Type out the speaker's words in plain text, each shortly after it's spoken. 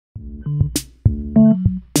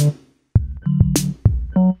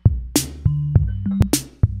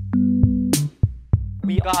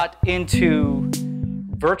got into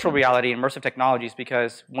virtual reality and immersive technologies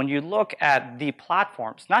because when you look at the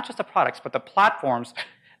platforms, not just the products, but the platforms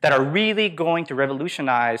that are really going to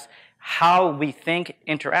revolutionize how we think,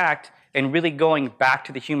 interact, and really going back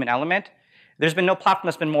to the human element, there's been no platform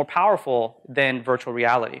that's been more powerful than virtual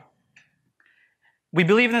reality. We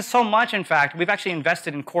believe in this so much, in fact, we've actually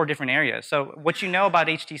invested in core different areas. So what you know about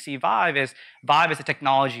HTC Vive is a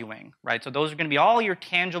technology wing, right? So those are going to be all your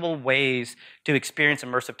tangible ways to experience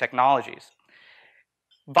immersive technologies.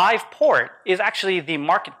 Vive Port is actually the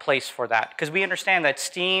marketplace for that because we understand that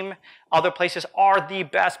Steam, other places are the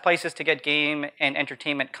best places to get game and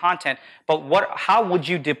entertainment content. But how would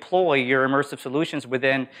you deploy your immersive solutions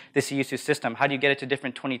within the CSU system? How do you get it to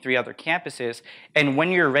different 23 other campuses? And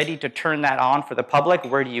when you're ready to turn that on for the public,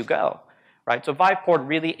 where do you go? Right? So Vive Port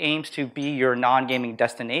really aims to be your non-gaming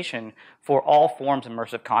destination for all forms of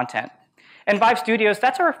immersive content. And Vive Studios,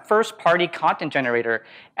 that's our first-party content generator.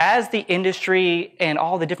 As the industry and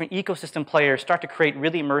all the different ecosystem players start to create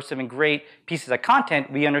really immersive and great pieces of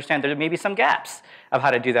content, we understand there may be some gaps of how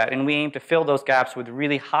to do that. And we aim to fill those gaps with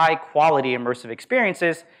really high-quality immersive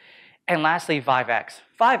experiences. And lastly, ViveX.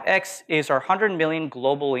 ViveX is our 100 million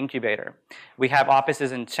global incubator. We have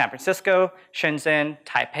offices in San Francisco, Shenzhen,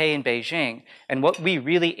 Taipei, and Beijing. And what we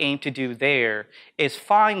really aim to do there is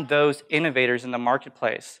find those innovators in the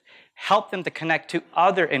marketplace, help them to connect to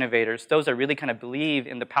other innovators, those that really kind of believe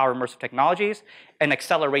in the power of immersive technologies, and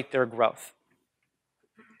accelerate their growth.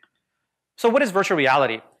 So what is virtual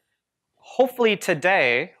reality? Hopefully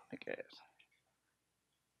today,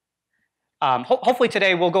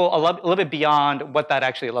 we'll go a little bit beyond what that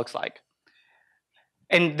actually looks like.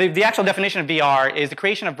 And the actual definition of VR is the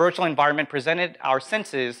creation of virtual environment presented our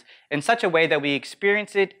senses in such a way that we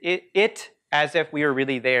experience it as if we were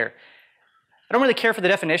really there. I don't really care for the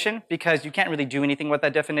definition because you can't really do anything with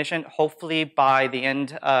that definition. Hopefully by the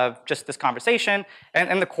end of just this conversation and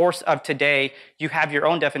in the course of today, you have your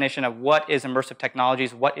own definition of what is immersive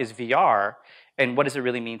technologies, what is VR, and what does it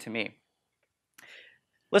really mean to me.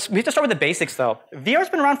 We have to start with the basics though. VR's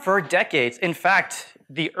been around for decades. In fact,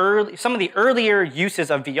 some of the earlier uses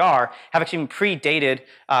of VR have actually predated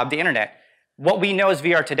the internet. What we know as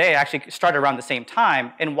VR today actually started around the same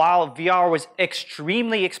time, and while VR was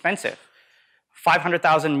extremely expensive,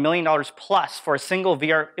 $500,000 million plus for a single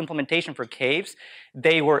VR implementation for caves,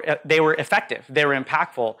 they were effective, they were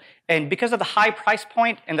impactful. And because of the high price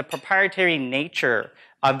point and the proprietary nature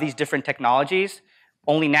of these different technologies,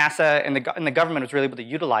 only NASA and the government was really able to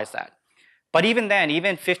utilize that. But even then,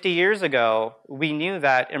 even 50 years ago, we knew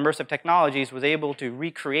that immersive technologies was able to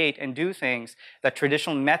recreate and do things that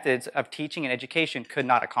traditional methods of teaching and education could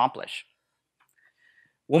not accomplish.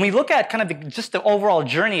 When we look at kind of just the overall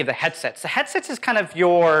journey of the headsets is kind of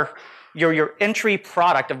your entry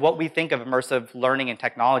product of what we think of immersive learning and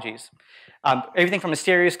technologies. Everything from a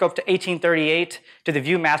stereoscope to 1838 to the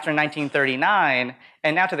Viewmaster in 1939,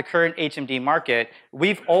 and now to the current HMD market,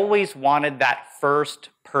 we've always wanted that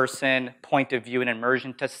first-person point of view and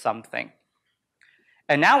immersion to something.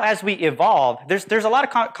 And now as we evolve, there's a lot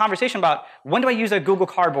of conversation about when do I use a Google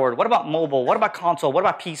Cardboard? What about mobile? What about console? What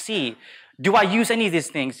about PC? Do I use any of these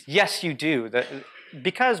things? Yes, you do.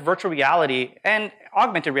 Because virtual reality and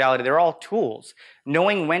augmented reality, they're all tools.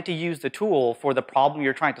 Knowing when to use the tool for the problem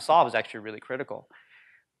you're trying to solve is actually really critical.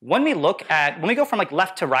 When we go from like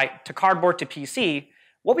left to right, to cardboard to PC,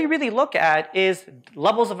 what we really look at is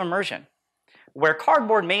levels of immersion. Where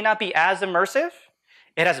cardboard may not be as immersive,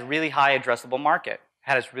 it has a really high addressable market.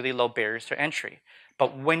 It has really low barriers to entry.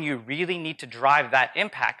 But when you really need to drive that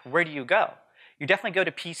impact, where do you go? You definitely go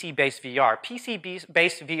to PC-based VR.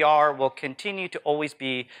 PC-based VR will continue to always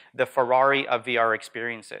be the Ferrari of VR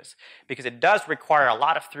experiences because it does require a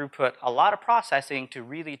lot of throughput, a lot of processing to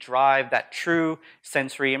really drive that true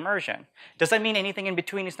sensory immersion. Does that mean anything in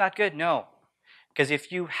between is not good? No. Because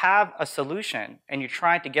if you have a solution and you're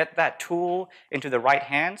trying to get that tool into the right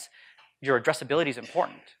hands, your addressability is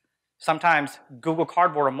important. Sometimes Google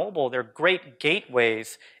Cardboard or mobile, they're great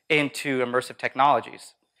gateways into immersive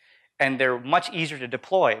technologies. And they're much easier to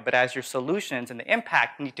deploy, but as your solutions and the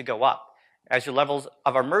impact need to go up, as your levels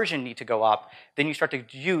of immersion need to go up, then you start to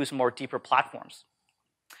use more deeper platforms.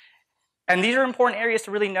 And these are important areas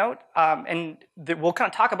to really note, and we'll kind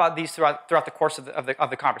of talk about these throughout the course of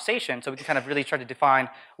the conversation, so we can kind of really try to define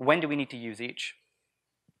when do we need to use each.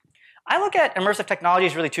 I look at immersive technology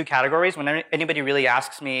as really two categories. When anybody really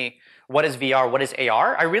asks me, what is VR, what is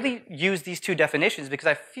AR, I really use these two definitions because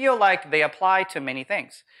I feel like they apply to many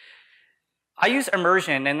things. I use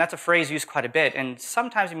immersion, and that's a phrase used quite a bit, and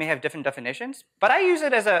sometimes you may have different definitions, but I use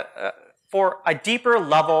it as for a deeper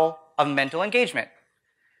level of mental engagement.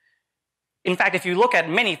 In fact, if you look at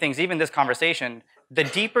many things, even this conversation, the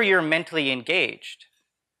deeper you're mentally engaged,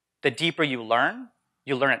 the deeper you learn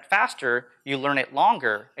it faster, you learn it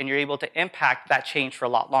longer, and you're able to impact that change for a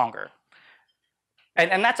lot longer.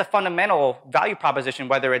 And that's a fundamental value proposition,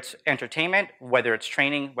 whether it's entertainment, whether it's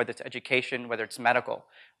training, whether it's education, whether it's medical.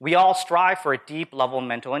 We all strive for a deep level of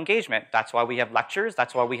mental engagement. That's why we have lectures,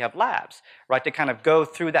 that's why we have labs, right? To kind of go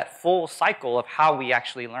through that full cycle of how we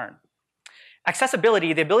actually learn.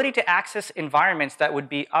 Accessibility, the ability to access environments that would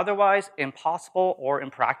be otherwise impossible or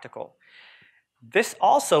impractical. This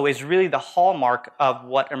also is really the hallmark of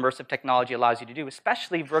what immersive technology allows you to do,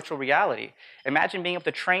 especially virtual reality. Imagine being able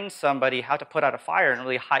to train somebody how to put out a fire in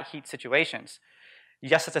really high heat situations.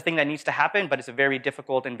 Yes, it's a thing that needs to happen, but it's a very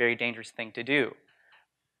difficult and very dangerous thing to do.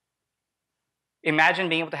 Imagine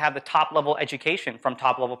being able to have the top level education from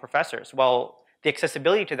top level professors. Well, the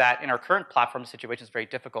accessibility to that in our current platform situation is very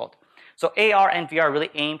difficult. So AR and VR really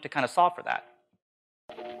aim to kind of solve for that.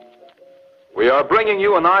 We are bringing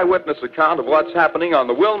you an eyewitness account of what's happening on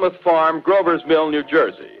the Wilmuth Farm, Grover's Mill, New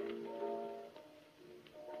Jersey.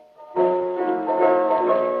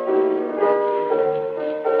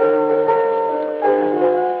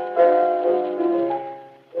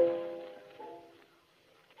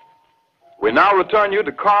 We now return you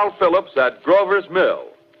to Carl Phillips at Grover's Mill.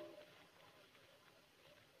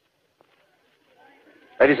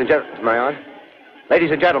 Ladies and gentlemen, am I on?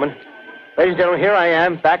 Ladies and gentlemen, here I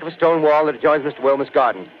am, back of a stone wall that adjoins Mr. Wilmuth's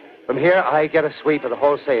garden. From here, I get a sweep of the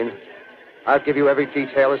whole scene. I'll give you every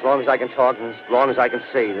detail as long as I can talk and as long as I can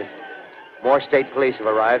see. More state police have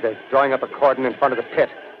arrived. They're drawing up a cordon in front of the pit.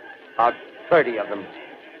 About 30 of them.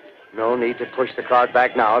 No need to push the crowd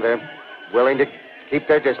back now. They're willing to keep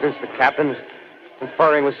their distance. The captain's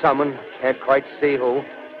conferring with someone. Can't quite see who.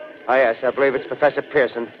 Ah, yes, I believe it's Professor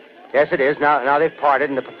Pearson. Yes, it is. Now they've parted,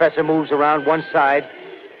 and the professor moves around one side,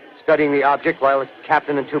 studying the object while the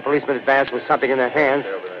captain and two policemen advance with something in their hands.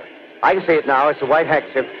 I can see it now. It's a white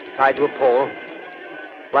handkerchief tied to a pole.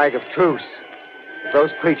 Flag of truce. If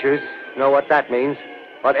those creatures know what that means,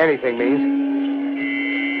 what anything means.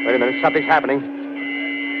 Wait a minute, something's happening.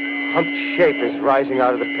 A humped shape is rising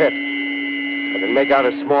out of the pit. I can make out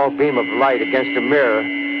a small beam of light against a mirror.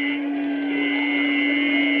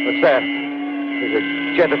 What's that? There's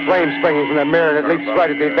a jet of flame springing from the mirror, and it leaps right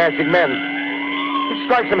at the advancing men. It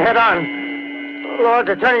strikes them head on. Oh, Lord,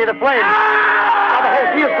 they're turning into flames. Now the whole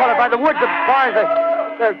field's caught up by the woods, the barns,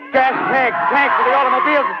 the gas tanks of the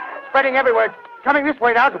automobiles spreading everywhere. Coming this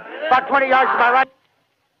way now, about 20 yards to my right.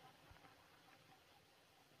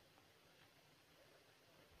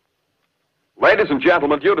 Ladies and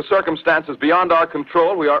gentlemen, due to circumstances beyond our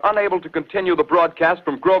control, we are unable to continue the broadcast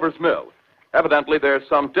from Grover's Mill. Evidently, there's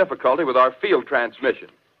some difficulty with our field transmission.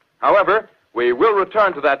 However, we will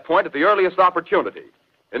return to that point at the earliest opportunity.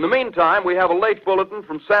 In the meantime, we have a late bulletin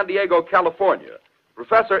from San Diego, California.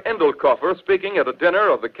 Professor Indelkoffer, speaking at a dinner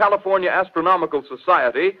of the California Astronomical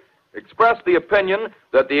Society, expressed the opinion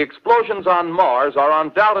that the explosions on Mars are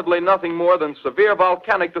undoubtedly nothing more than severe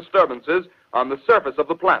volcanic disturbances on the surface of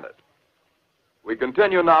the planet. We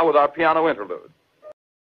continue now with our piano interlude.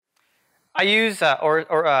 I use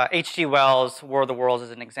H.G. Wells' War of the Worlds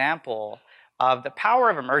as an example of the power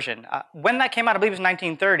of immersion. When that came out, I believe it was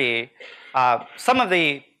 1930, some of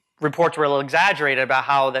the reports were a little exaggerated about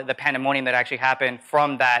how the pandemonium that actually happened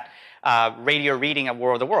from that radio reading of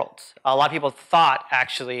War of the Worlds. A lot of people thought,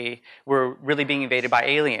 actually, we're really being invaded by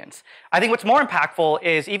aliens. I think what's more impactful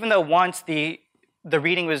is, even though once the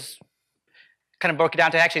reading was kind of broke it down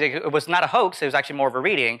to actually it was not a hoax, it was actually more of a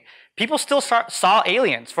reading, people still saw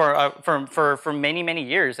aliens for many, many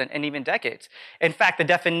years and even decades. In fact, the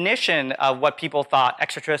definition of what people thought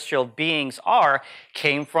extraterrestrial beings are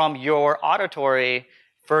came from your auditory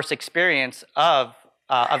first experience of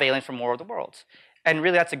aliens from War of the Worlds. And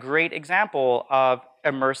really, that's a great example of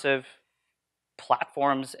immersive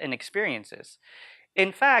platforms and experiences.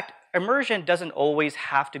 In fact, immersion doesn't always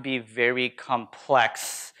have to be very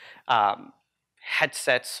complex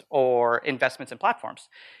headsets or investments in platforms.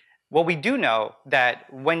 What we do know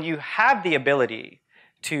that when you have the ability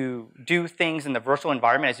to do things in the virtual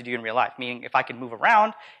environment as you do in real life, meaning if I can move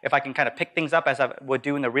around, if I can kind of pick things up as I would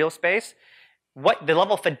do in the real space, what the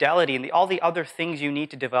level of fidelity and all the other things you need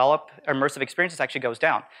to develop immersive experiences actually goes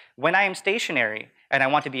down. When I am stationary and I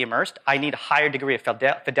want to be immersed, I need a higher degree of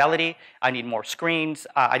fidelity, I need more screens,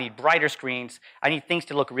 I need brighter screens, I need things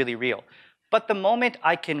to look really real. But the moment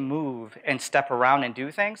I can move and step around and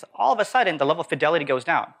do things, all of a sudden the level of fidelity goes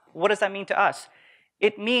down. What does that mean to us?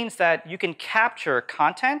 It means that you can capture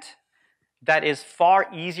content that is far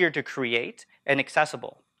easier to create and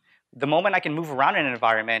accessible. The moment I can move around in an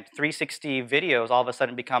environment, 360 videos all of a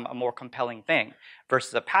sudden become a more compelling thing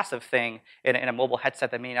versus a passive thing in a mobile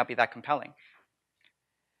headset that may not be that compelling.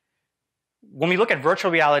 When we look at virtual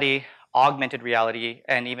reality, augmented reality,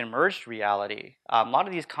 and even merged reality, a lot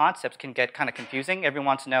of these concepts can get kind of confusing. Everyone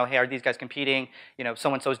wants to know, hey, are these guys competing? You know,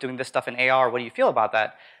 so-and-so is doing this stuff in AR. What do you feel about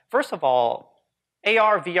that? First of all,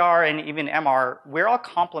 AR, VR, and even MR, we're all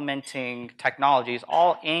complementing technologies,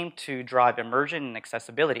 all aimed to drive immersion and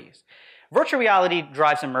accessibilities. Virtual reality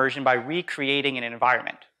drives immersion by recreating an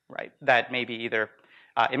environment, right? That may be either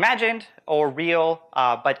imagined or real,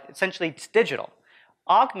 but essentially it's digital.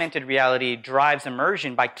 Augmented reality drives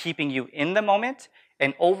immersion by keeping you in the moment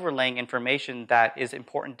and overlaying information that is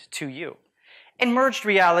important to you. In merged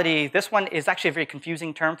reality, this one is actually a very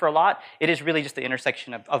confusing term for a lot. It is really just the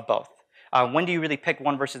intersection of both. When do you really pick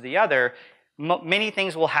one versus the other? Many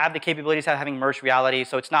things will have the capabilities of having merged reality,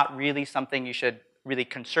 so it's not really something you should really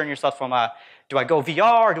concern yourself from do I go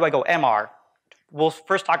VR or do I go MR? We'll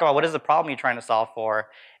first talk about what is the problem you're trying to solve for,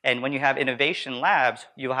 and when you have innovation labs,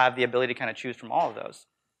 you'll have the ability to kind of choose from all of those.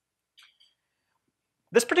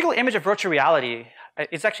 This particular image of virtual reality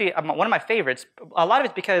is actually one of my favorites. A lot of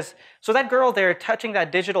it's because, so that girl there touching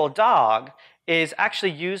that digital dog is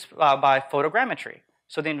actually used by photogrammetry.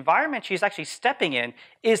 So the environment she's actually stepping in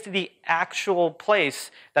is the actual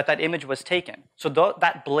place that that image was taken. So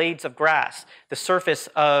that blades of grass, the surface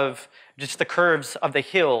of just the curves of the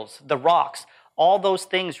hills, the rocks, all those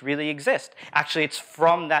things really exist. Actually, it's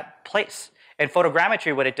from that place. And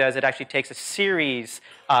photogrammetry, what it does, it actually takes a series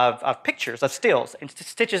of pictures, of stills, and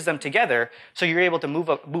stitches them together so you're able to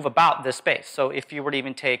move about this space. So if you were to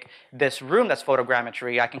even take this room that's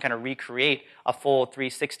photogrammetry, I can kind of recreate a full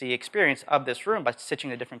 360 experience of this room by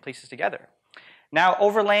stitching the different pieces together. Now,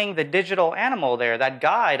 overlaying the digital animal there, that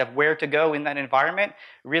guide of where to go in that environment,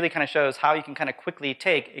 really kind of shows how you can kind of quickly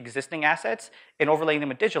take existing assets and overlaying them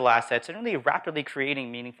with digital assets and really rapidly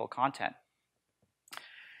creating meaningful content.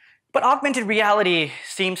 But augmented reality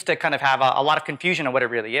seems to kind of have a lot of confusion on what it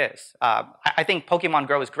really is. I think Pokemon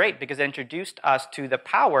Go is great because it introduced us to the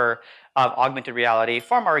power of augmented reality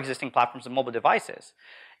from our existing platforms and mobile devices.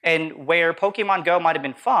 And where Pokemon Go might have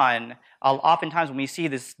been fun, oftentimes when we see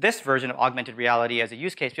this version of augmented reality as a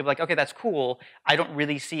use case, people are like, okay, that's cool. I don't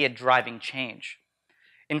really see it driving change.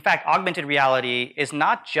 In fact, augmented reality is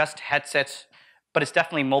not just headsets, but it's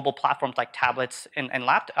definitely mobile platforms like tablets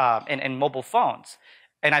and mobile phones.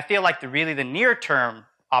 And I feel like the near-term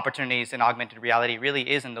opportunities in augmented reality really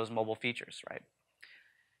is in those mobile features, right?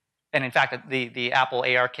 And in fact, the Apple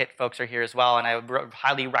AR Kit folks are here as well, and I would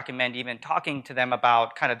highly recommend even talking to them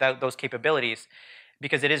about kind of those capabilities,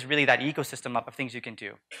 because it is really that ecosystem of things you can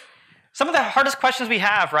do. Some of the hardest questions we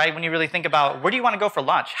have, right, when you really think about where do you want to go for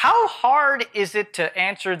lunch? How hard is it to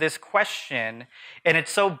answer this question? And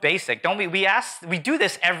it's so basic. Don't we? We do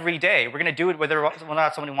this every day. We're going to do it whether or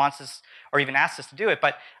not somebody wants us or even asks us to do it.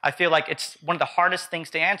 But I feel like it's one of the hardest things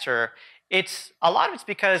to answer. A lot of it's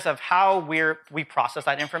because of how we process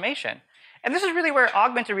that information. And this is really where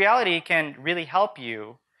augmented reality can really help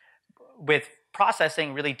you with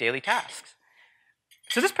processing really daily tasks.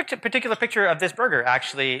 So this particular picture of this burger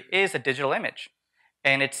actually is a digital image.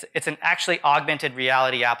 And it's an actually augmented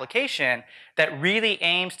reality application that really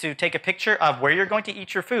aims to take a picture of where you're going to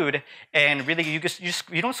eat your food, and really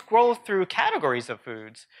you don't scroll through categories of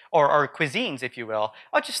foods or cuisines, if you will,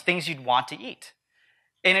 or just things you'd want to eat.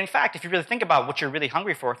 And in fact, if you really think about what you're really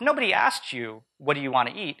hungry for, if nobody asked you, what do you want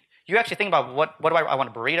to eat? You actually think about what do I want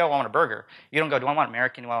a burrito, I want a burger. You don't go, do I want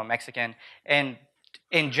American, do I want Mexican? And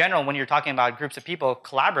in general, when you're talking about groups of people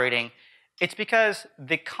collaborating, it's because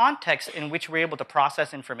the context in which we're able to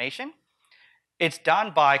process information, it's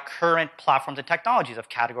done by current platforms and technologies of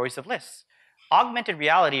categories of lists. Augmented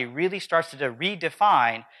reality really starts to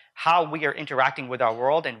redefine how we are interacting with our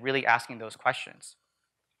world and really asking those questions.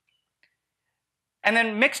 And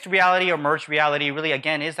then mixed reality or merged reality really,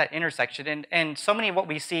 again, is that intersection. And so many of what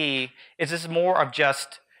we see is this is more of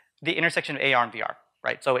just the intersection of AR and VR.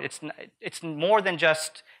 Right, so it's more than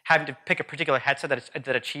just having to pick a particular headset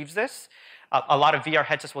that achieves this. A lot of VR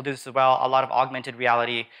headsets will do this as well. A lot of augmented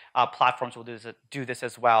reality platforms will do this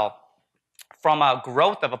as well. From a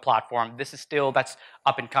growth of a platform, that's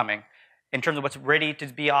up and coming. In terms of what's ready to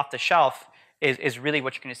be off the shelf is really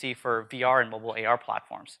what you're going to see for VR and mobile AR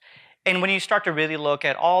platforms. And when you start to really look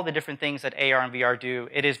at all the different things that AR and VR do,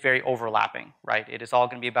 it is very overlapping, right? It is all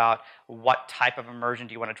going to be about what type of immersion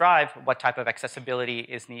do you want to drive, what type of accessibility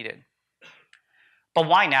is needed. But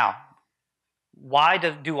why now? Why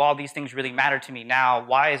do all these things really matter to me now?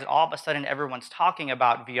 Why is it all of a sudden everyone's talking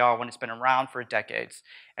about VR when it's been around for decades?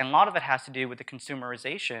 And a lot of it has to do with the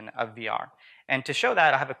consumerization of VR. And to show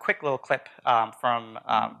that, I have a quick little clip from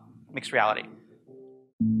mixed reality.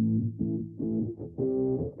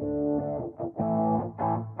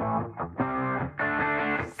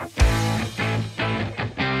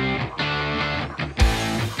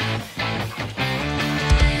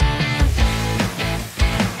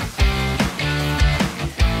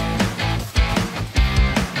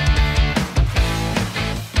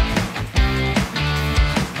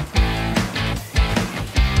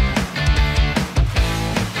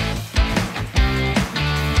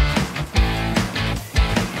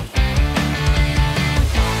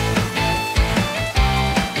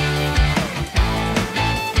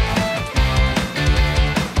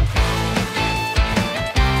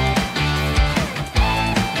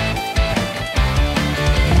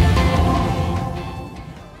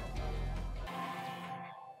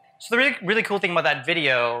 So the really cool thing about that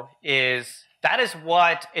video is that is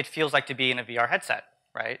what it feels like to be in a VR headset,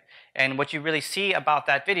 right? And what you really see about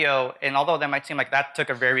that video, and although that might seem like that took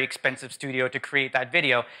a very expensive studio to create that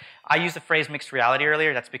video, I used the phrase mixed reality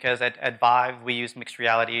earlier. That's because at Vive, we use mixed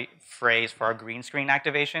reality phrase for our green screen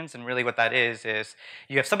activations. And really what that is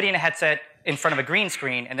you have somebody in a headset in front of a green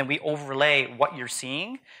screen, and then we overlay what you're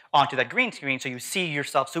seeing onto that green screen, so you see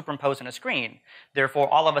yourself superimposed on a screen.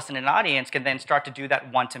 Therefore, all of us in an audience can then start to do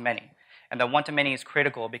that one-to-many. And the one-to-many is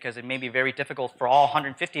critical because it may be very difficult for all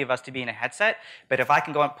 150 of us to be in a headset, but if I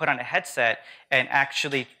can go and put on a headset and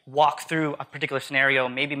actually walk through a particular scenario,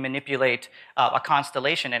 maybe manipulate a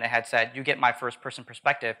constellation in a headset, you get my first-person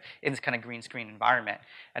perspective in this kind of green screen environment.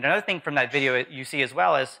 And another thing from that video you see as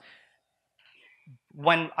well is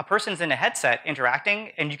when a person's in a headset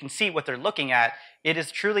interacting and you can see what they're looking at, it is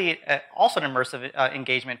truly also an immersive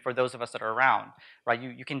engagement for those of us that are around, right?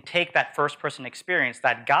 You can take that first-person experience,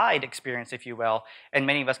 that guide experience, if you will, and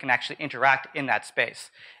many of us can actually interact in that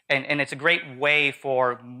space. And it's a great way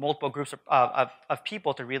for multiple groups of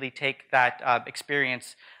people to really take that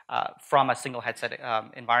experience from a single headset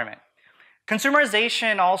environment.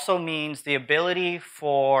 Consumerization also means the ability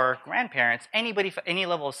for grandparents, anybody for any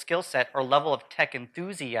level of skill set or level of tech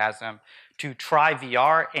enthusiasm to try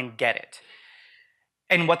VR and get it.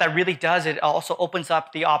 And what that really does, it also opens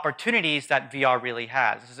up the opportunities that VR really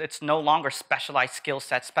has. It's no longer specialized skill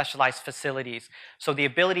sets, specialized facilities. So the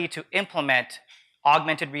ability to implement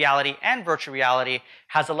augmented reality and virtual reality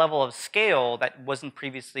has a level of scale that wasn't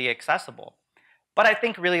previously accessible. But I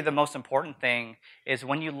think really the most important thing is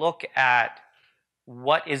when you look at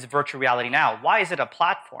what is virtual reality now, why is it a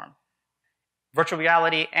platform? Virtual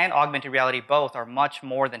reality and augmented reality both are much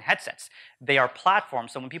more than headsets. They are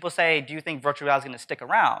platforms. So when people say, do you think virtual reality is going to stick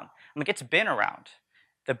around? I mean, it's been around.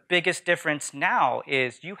 The biggest difference now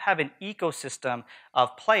is you have an ecosystem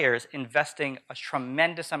of players investing a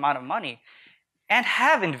tremendous amount of money and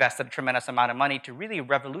have invested a tremendous amount of money to really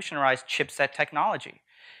revolutionize chipset technology.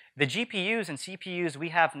 The GPUs and CPUs we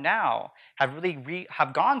have now have really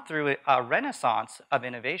have gone through a renaissance of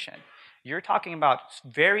innovation. You're talking about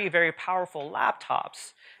very, very powerful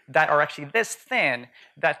laptops that are actually this thin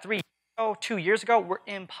that 2 years ago were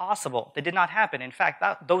impossible. They did not happen. In fact,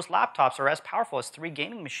 those laptops are as powerful as 3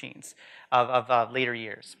 gaming machines of later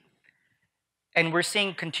years. And we're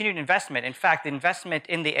seeing continued investment. In fact, the investment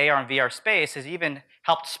in the AR and VR space has even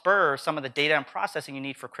helped spur some of the data and processing you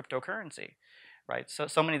need for cryptocurrency. Right?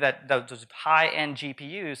 So many that those high-end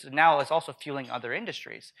GPUs now is also fueling other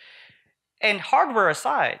industries. And hardware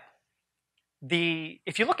aside,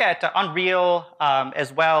 if you look at Unreal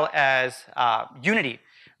as well as Unity,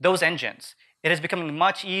 those engines, it is becoming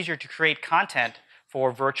much easier to create content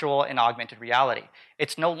for virtual and augmented reality.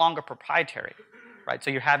 It's no longer proprietary. Right?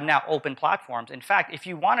 So you have now open platforms. In fact, if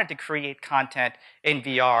you wanted to create content in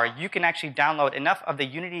VR, you can actually download enough of the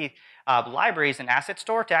Unity libraries and asset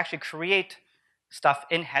store to actually create stuff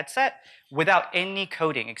in headset without any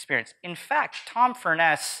coding experience. In fact, Tom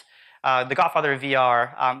Furness, the godfather of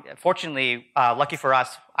VR, fortunately, lucky for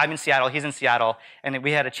us, I'm in Seattle, he's in Seattle, and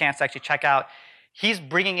we had a chance to actually check out. He's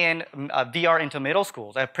bringing in VR into middle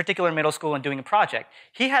schools, a particular middle school, and doing a project.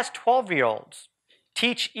 He has 12-year-olds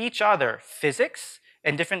teach each other physics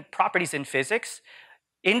and different properties in physics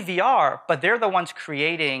in VR, but they're the ones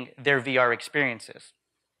creating their VR experiences.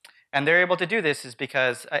 And they're able to do this is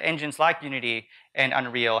because engines like Unity and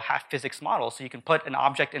Unreal have physics models. So you can put an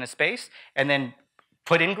object in a space and then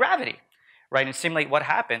put in gravity, right? And simulate what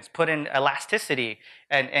happens, put in elasticity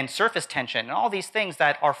and surface tension, and all these things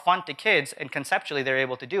that are fun to kids, and conceptually they're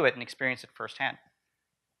able to do it and experience it firsthand.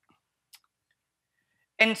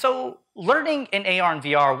 And so learning in AR and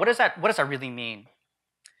VR, what does that really mean?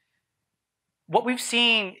 What we've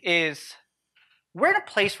seen is we're in a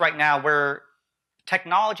place right now where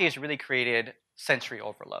technology has really created sensory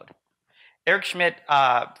overload. Eric Schmidt,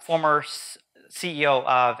 former CEO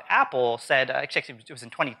of Apple, said, actually it was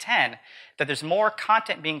in 2010, that there's more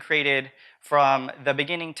content being created from the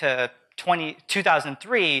beginning to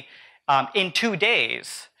 2003 in 2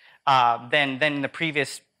 days than in the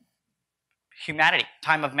previous humanity,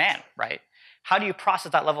 time of man, right? How do you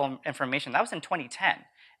process that level of information? That was in 2010,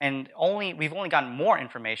 and we've only gotten more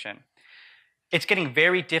information. It's getting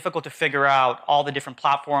very difficult to figure out all the different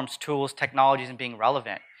platforms, tools, technologies, and being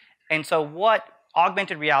relevant. And so what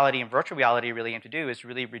augmented reality and virtual reality really aim to do is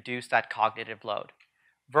really reduce that cognitive load.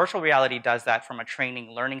 Virtual reality does that from a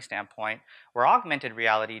training learning standpoint, where augmented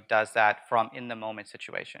reality does that from in-the-moment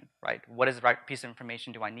situation, right? What is the right piece of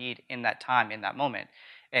information do I need in that time, in that moment?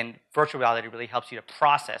 And virtual reality really helps you to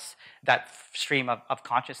process that stream of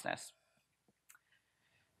consciousness.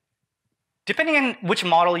 Depending on which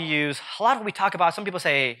model you use, a lot of what we talk about, some people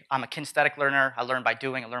say, I'm a kinesthetic learner, I learn by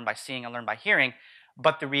doing, I learn by seeing, I learn by hearing.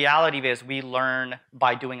 But the reality is we learn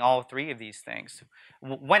by doing all three of these things.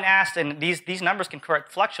 When asked, and these numbers can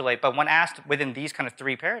fluctuate, but when asked within these kind of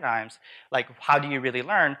three paradigms, like how do you really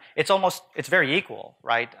learn, it's very equal,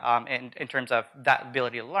 right, in terms of that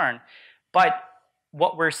ability to learn. But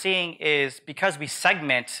what we're seeing is because we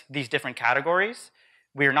segment these different categories,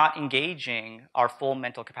 we're not engaging our full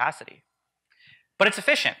mental capacity. But it's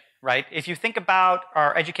efficient, right? If you think about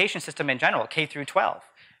our education system in general, K through 12,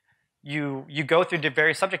 you go through the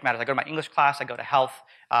various subject matters. I go to my English class, I go to health,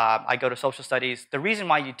 I go to social studies. The reason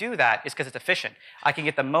why you do that is because it's efficient. I can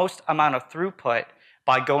get the most amount of throughput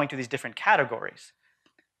by going through these different categories.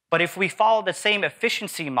 But if we follow the same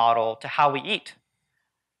efficiency model to how we eat,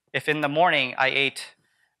 if in the morning I ate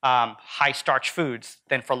high starch foods,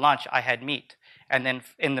 then for lunch I had meat, and then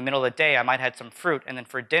in the middle of the day I might have had some fruit, and then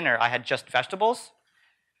for dinner I had just vegetables.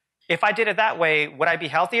 If I did it that way, would I be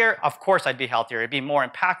healthier? Of course I'd be healthier. It'd be more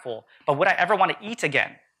impactful. But would I ever want to eat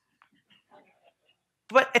again?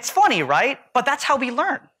 But it's funny, right? But that's how we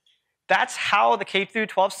learn. That's how the K through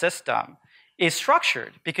 12 system is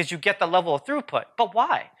structured, because you get the level of throughput. But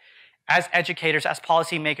why? As educators, as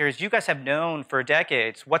policymakers, you guys have known for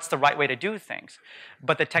decades what's the right way to do things.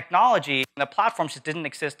 But the technology and the platforms just didn't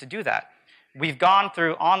exist to do that. We've gone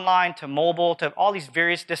through online to mobile to all these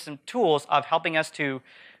various different tools of helping us to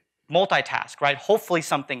multitask, right? Hopefully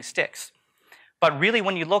something sticks. But really,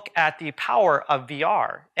 when you look at the power of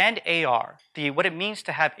VR and AR, what it means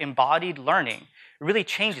to have embodied learning, really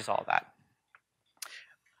changes all that.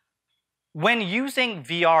 When using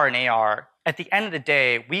VR and AR, at the end of the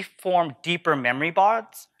day, we form deeper memory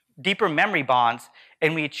bonds,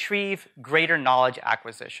 and we achieve greater knowledge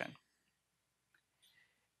acquisition.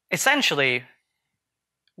 Essentially,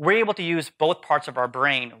 we're able to use both parts of our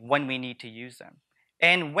brain when we need to use them.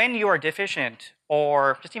 And when you are deficient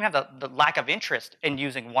or just even have the lack of interest in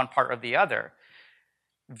using one part or the other,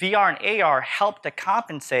 VR and AR help to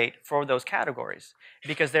compensate for those categories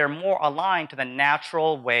because they're more aligned to the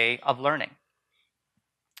natural way of learning.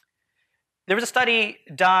 There was a study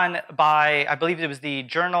done by, I believe it was the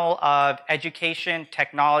Journal of Education,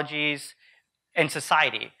 Technologies, and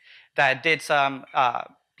Society that did some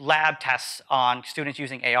lab tests on students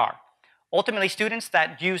using AR. Ultimately, students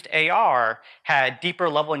that used AR had deeper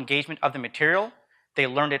level engagement of the material, they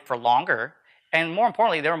learned it for longer, and more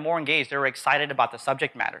importantly, they were more engaged, they were excited about the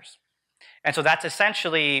subject matters. And so that's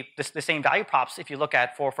essentially the same value props if you look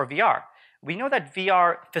at for VR. We know that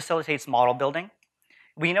VR facilitates model building.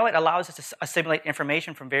 We know it allows us to assimilate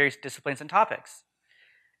information from various disciplines and topics.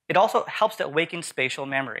 It also helps to awaken spatial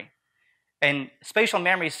memory. And spatial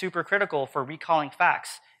memory is super critical for recalling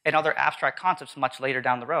facts and other abstract concepts much later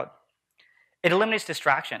down the road. It eliminates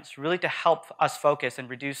distractions, really to help us focus and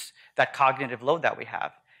reduce that cognitive load that we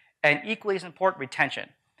have. And equally as important, retention.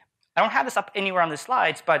 I don't have this up anywhere on the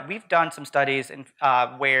slides, but we've done some studies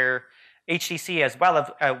where HTC, as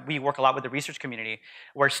well as we work a lot with the research community,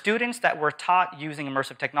 where students that were taught using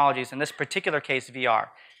immersive technologies, in this particular case VR,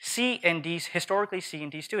 historically C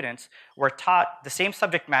and D students were taught the same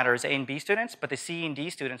subject matter as A and B students, but the C and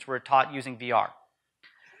D students were taught using VR.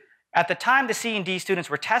 At the time the C and D students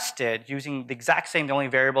were tested using the exact same, the only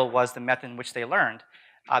variable was the method in which they learned,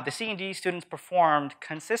 the C and D students performed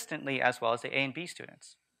consistently as well as the A and B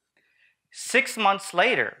students. 6 months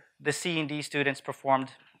later, the C and D students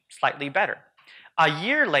performed slightly better. A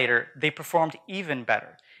year later, they performed even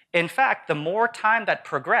better. In fact, the more time that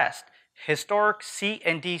progressed, historic C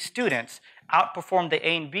and D students outperformed the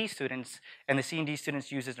A and B students, and the C and D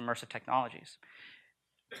students uses immersive technologies.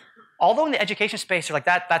 Although in the education space, you're like,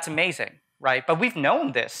 that's amazing, right? But we've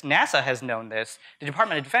known this. NASA has known this. The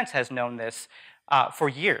Department of Defense has known this for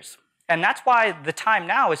years. And that's why the time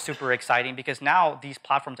now is super exciting, because now these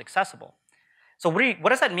platforms are accessible. So what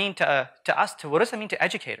does that mean to us? What does that mean to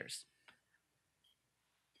educators?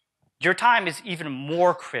 Your time is even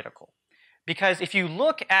more critical. Because if you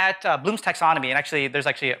look at Bloom's taxonomy, and actually there's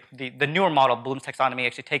actually the newer model of Bloom's taxonomy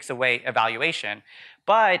actually takes away evaluation.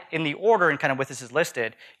 But in the order and kind of what this is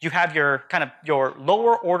listed, you have your your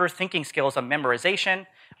lower order thinking skills of memorization,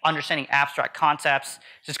 understanding abstract concepts,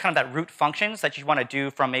 just kind of that root functions that you want to do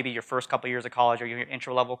from maybe your first couple of years of college or your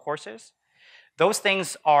intro level courses. Those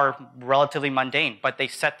things are relatively mundane, but they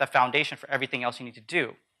set the foundation for everything else you need to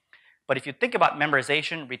do. But if you think about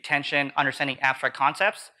memorization, retention, understanding abstract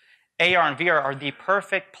concepts, AR and VR are the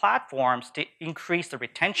perfect platforms to increase the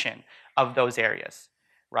retention of those areas,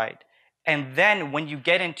 right? And then when you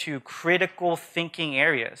get into critical thinking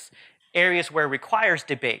areas, areas where it requires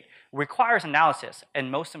debate, requires analysis, and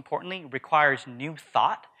most importantly, requires new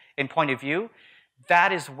thought and point of view,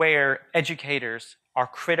 that is where educators are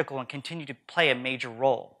critical and continue to play a major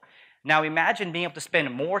role. Now imagine being able to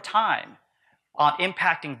spend more time on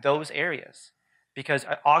impacting those areas, because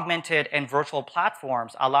augmented and virtual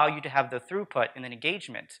platforms allow you to have the throughput and the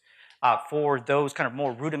engagement for those kind of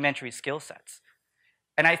more rudimentary skill sets.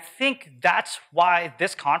 And I think that's why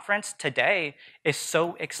this conference today is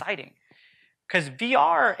so exciting. Because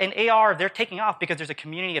VR and AR, they're taking off because there's a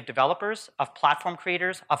community of developers, of platform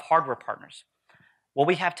creators, of hardware partners. What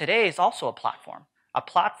we have today is also a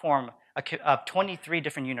platform of 23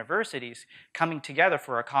 different universities coming together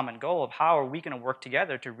for a common goal of how are we going to work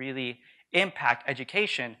together to really impact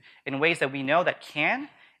education in ways that we know that can,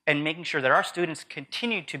 and making sure that our students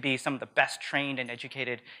continue to be some of the best trained and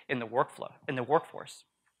educated in the workforce.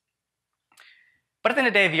 But at the end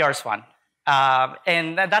of the day, VR is fun.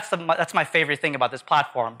 And that's my favorite thing about this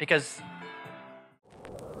platform, because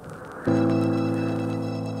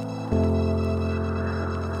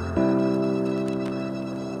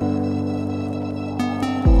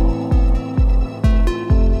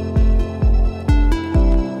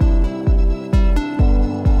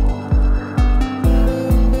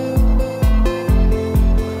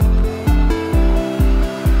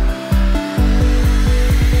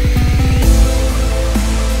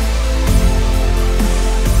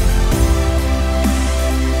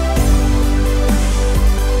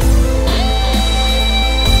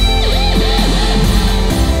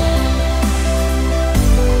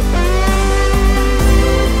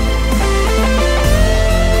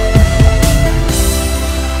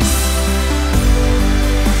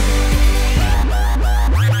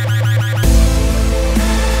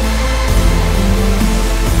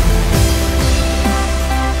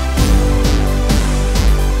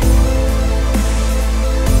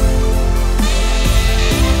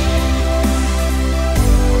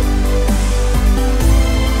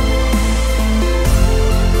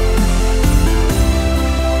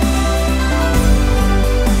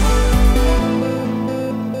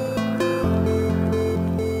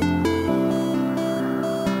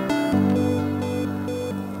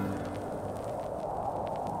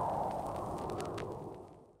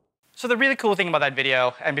So the really cool thing about that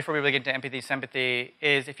video, and before we really get into empathy, sympathy,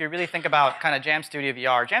 is if you really think about kind of Jam Studio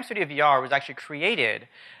VR, Jam Studio VR was actually created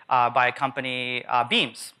by a company,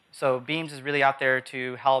 Beams. So Beams is really out there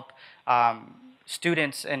to help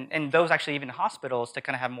students and those actually even in hospitals to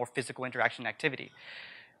kind of have more physical interaction and activity.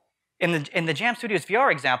 In the Jam Studios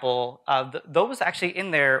VR example, those actually in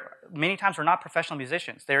there many times are not professional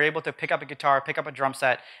musicians. They're able to pick up a guitar, pick up a drum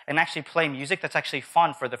set, and actually play music that's actually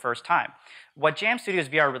fun for the first time. What Jam Studios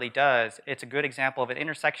VR really does, it's a good example of an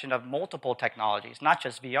intersection of multiple technologies, not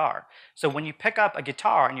just VR. So when you pick up a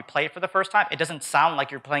guitar and you play it for the first time, it doesn't sound like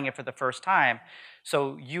you're playing it for the first time.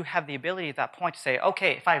 So you have the ability at that point to say,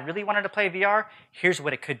 okay, if I really wanted to play VR, here's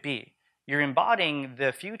what it could be. You're embodying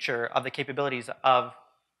the future of the capabilities of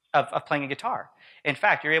playing a guitar. In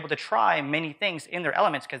fact, you're able to try many things in their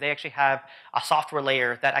elements because they actually have a software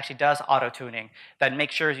layer that actually does auto-tuning, that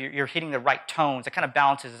makes sure you're hitting the right tones, that kind of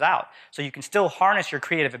balances it out. So you can still harness your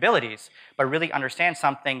creative abilities, but really understand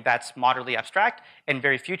something that's moderately abstract and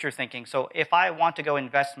very future thinking. So if I want to go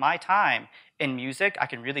invest my time in music, I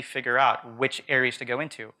can really figure out which areas to go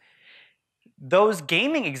into. Those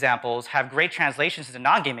gaming examples have great translations into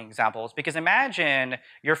non-gaming examples, because imagine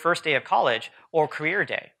your first day of college or career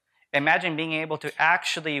day. Imagine being able to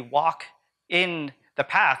actually walk in the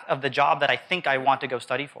path of the job that I think I want to go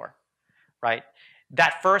study for, right?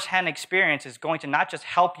 That first-hand experience is going to not just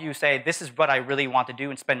help you say, this is what I really want to do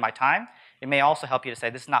and spend my time. It may also help you to say,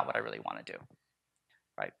 this is not what I really want to do,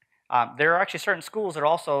 right? There are actually certain schools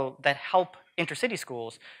that help intercity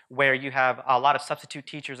schools where you have a lot of substitute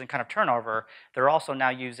teachers and kind of turnover. They're also now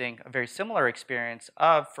using a very similar experience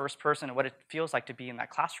of first person and what it feels like to be in that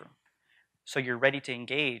classroom. So you're ready to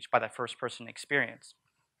engage by that first person experience.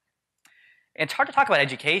 It's hard to talk about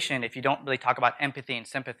education if you don't really talk about empathy and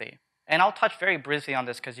sympathy. And I'll touch very briefly on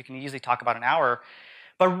this because you can easily talk about an hour.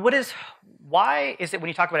 But why is it when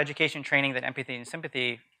you talk about education training that empathy and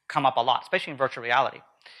sympathy come up a lot, especially in virtual reality?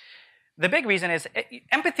 The big reason is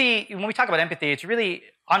empathy, when we talk about empathy, it's really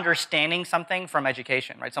understanding something from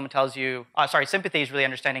education, right? Someone tells you, sympathy is really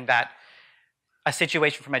understanding that a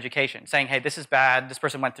situation from education, saying, hey, this is bad, this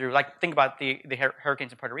person went through, like think about the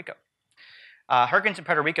hurricanes in Puerto Rico. Hurricanes in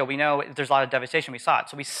Puerto Rico, we know there's a lot of devastation, we saw it,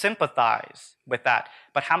 so we sympathize with that.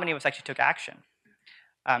 But how many of us actually took action?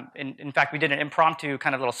 In fact, we did an impromptu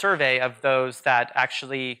kind of little survey of those that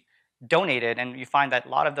actually donated, and you find that a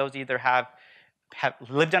lot of those either have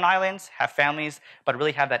lived on islands, have families, but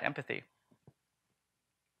really have that empathy.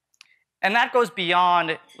 And that goes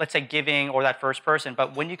beyond, let's say, giving or that first person,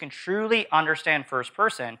 but when you can truly understand first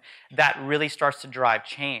person, that really starts to drive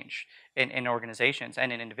change in organizations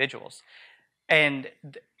and in individuals. And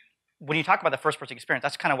when you talk about the first person experience,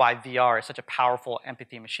 that's kind of why VR is such a powerful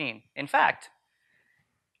empathy machine. In fact,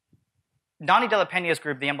 Nani de la Peña's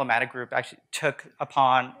group, the emblematic group, actually took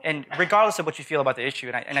upon, and regardless of what you feel about the issue,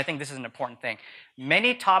 and I think this is an important thing,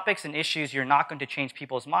 many topics and issues you're not going to change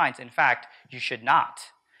people's minds. In fact, you should not.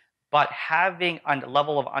 But having a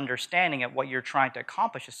level of understanding of what you're trying to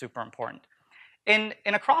accomplish is super important. And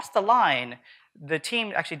across the line, the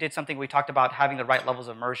team actually did something we talked about having the right levels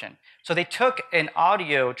of immersion. So they took an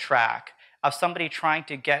audio track of somebody trying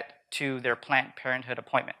to get to their Planned Parenthood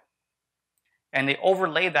appointment. And they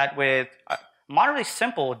overlaid that with a moderately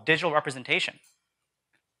simple digital representation.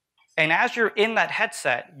 And as you're in that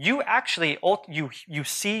headset, you actually, you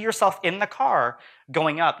see yourself in the car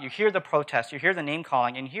going up. You hear the protest, you hear the name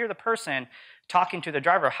calling, and you hear the person talking to the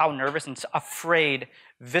driver how nervous and afraid,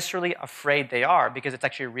 viscerally afraid they are, because it's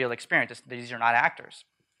actually a real experience. These are not actors.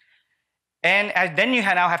 And then you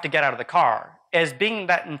now have to get out of the car. As being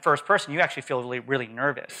that in first person, you actually feel really, really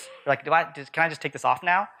nervous. You're like, can I just take this off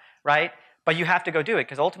now, right? But you have to go do it,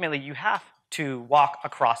 because ultimately you have to walk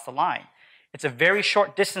across the line. It's a very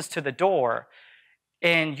short distance to the door,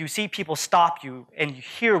 and you see people stop you, and you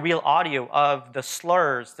hear real audio of the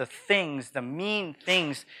slurs, the things, the mean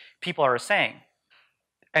things people are saying.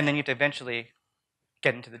 And then you have to eventually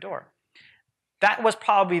get into the door. That was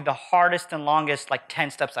probably the hardest and longest, 10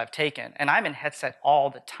 steps I've taken. And I'm in headset all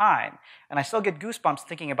the time, and I still get goosebumps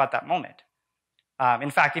thinking about that moment.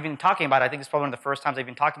 In fact, even talking about it, I think it's probably one of the first times I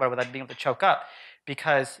even talked about it without being able to choke up,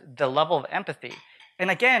 because the level of empathy. And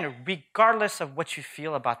again, regardless of what you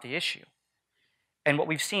feel about the issue. And what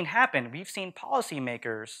we've seen happen, we've seen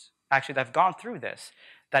policymakers actually that have gone through this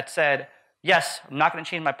that said, yes, I'm not going to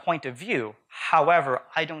change my point of view. However,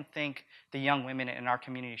 I don't think the young women in our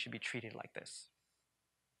community should be treated like this.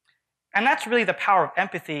 And that's really the power of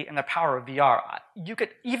empathy and the power of VR. You could,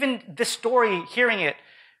 even this story, hearing it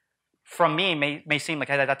from me may seem like,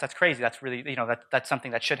 hey, that's crazy. That's really, that's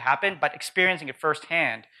something that should happen. But experiencing it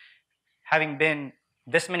firsthand, having been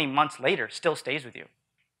this many months later, still stays with you.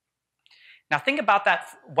 Now think about that,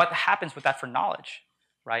 what happens with that for knowledge,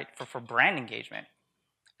 right? For brand engagement.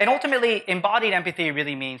 And ultimately, embodied empathy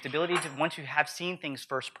really means the ability to, once you have seen things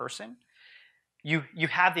first person, you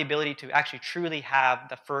have the ability to actually truly have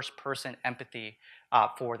the first person empathy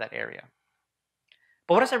for that area.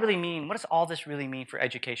 But what does that really mean? What does all this really mean for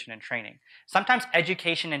education and training? Sometimes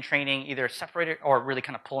education and training either separate or really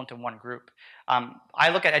kind of pull into one group. I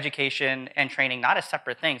look at education and training not as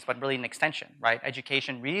separate things, but really an extension, right?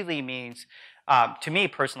 Education really means, to me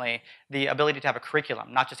personally, the ability to have a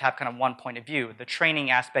curriculum, not just have kind of one point of view. The training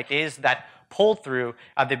aspect is that pull through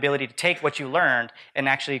of the ability to take what you learned and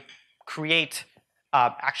actually create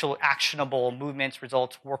actual actionable movements,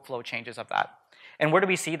 results, workflow changes of that. And where do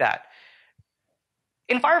we see that?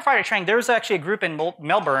 In firefighter training, there was actually a group in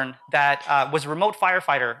Melbourne that was a remote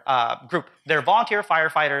firefighter group. They're volunteer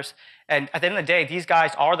firefighters, and at the end of the day, these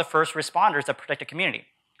guys are the first responders that protect a community.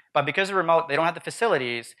 But because they're remote, they don't have the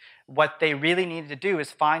facilities. What they really needed to do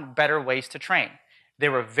is find better ways to train. They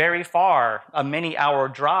were very far, a many-hour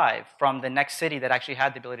drive from the next city that actually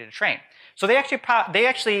had the ability to train. So they actually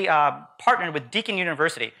partnered with Deakin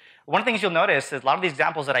University. One of the things you'll notice is a lot of the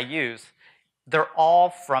examples that I use, they're all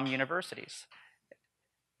from universities.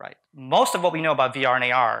 Right. Most of what we know about VR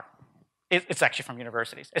and AR, it's actually from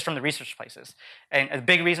universities. It's from the research places. And a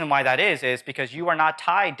big reason why that is because you are not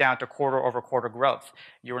tied down to quarter-over-quarter growth.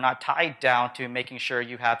 You are not tied down to making sure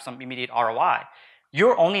you have some immediate ROI.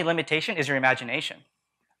 Your only limitation is your imagination.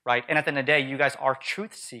 right? And at the end of the day, you guys are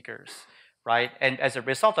truth seekers, right? And as a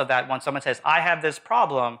result of that, when someone says, I have this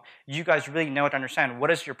problem, you guys really know to understand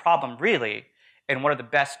what is your problem really, and what are the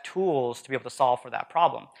best tools to be able to solve for that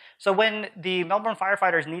problem. So when the Melbourne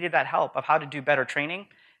firefighters needed that help of how to do better training,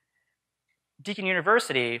 Deakin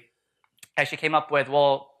University actually came up with,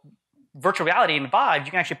 well, virtual reality and Vive,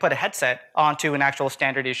 you can actually put a headset onto an actual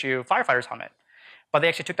standard issue firefighter's helmet. But they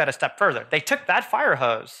actually took that a step further. They took that fire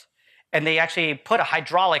hose and they actually put a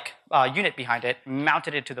hydraulic unit behind it,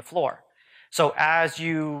 mounted it to the floor. So as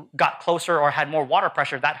you got closer or had more water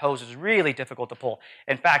pressure, that hose is really difficult to pull.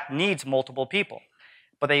 In fact, needs multiple people.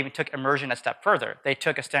 But they even took immersion a step further. They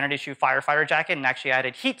took a standard issue firefighter jacket and actually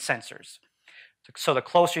added heat sensors. So the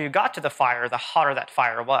closer you got to the fire, the hotter that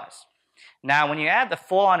fire was. Now, when you add the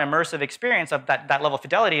full-on immersive experience of that level of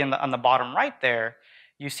fidelity on the bottom right there,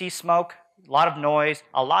 you see smoke, a lot of noise,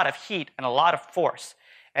 a lot of heat, and a lot of force.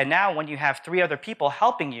 And now when you have 3 other people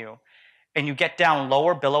helping you, and you get down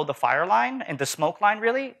lower below the fire line, and the smoke line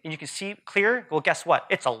really, and you can see clear, well, guess what?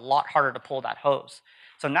 It's a lot harder to pull that hose.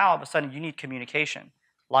 So now all of a sudden you need communication,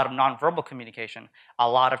 a lot of nonverbal communication, a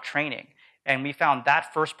lot of training. And we found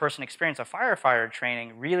that first-person experience of firefighter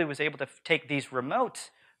training really was able to take these remote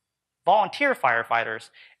volunteer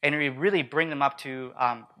firefighters and really bring them up to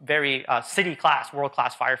very city-class,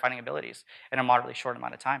 world-class firefighting abilities in a moderately short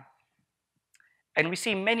amount of time. And we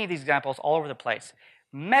see many of these examples all over the place.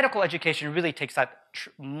 Medical education really takes that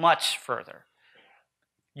much further.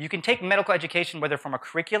 You can take medical education, whether from a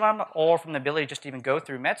curriculum or from the ability just to even go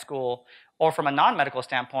through med school, or from a non-medical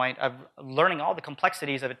standpoint of learning all the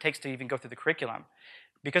complexities that it takes to even go through the curriculum.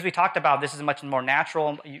 Because we talked about this is a much more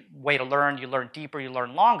natural way to learn, you learn deeper, you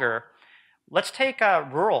learn longer. Let's take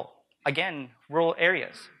rural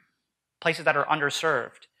areas, places that are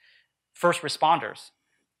underserved, first responders.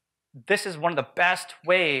 This is one of the best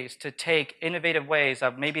ways to take innovative ways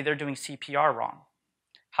of maybe they're doing CPR wrong.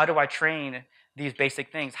 How do I train these basic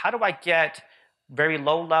things? How do I get very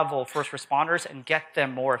low-level first responders and get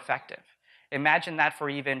them more effective? Imagine that for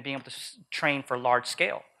even being able to train for large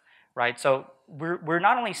scale, right? So we're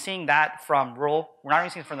not only seeing that from rural, we're not only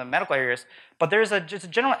seeing it from the medical areas, but there's just a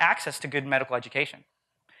general access to good medical education.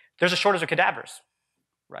 There's a shortage of cadavers,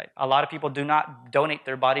 right? A lot of people do not donate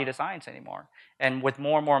their body to science anymore. And with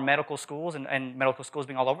more and more medical schools and medical schools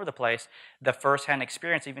being all over the place, the first-hand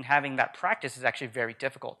experience, even having that practice, is actually very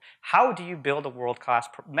difficult. How do you build a world-class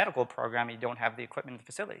medical program if you don't have the equipment and the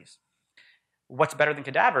facilities? What's better than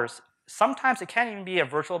cadavers? Sometimes it can't even be a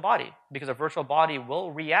virtual body, because a virtual body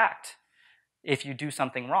will react if you do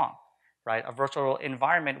something wrong, right? A virtual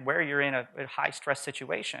environment where you're in a high-stress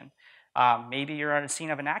situation. Maybe you're on a scene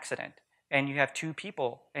of an accident, and you have 2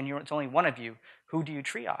 people, and it's only one of you. Who do you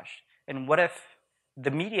triage? And what if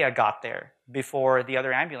the media got there before the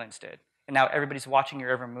other ambulance did? And now everybody's watching your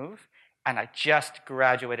every move, and I just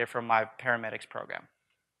graduated from my paramedics program.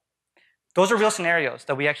 Those are real scenarios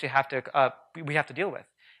that we actually have to deal with.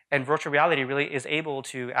 And virtual reality really is able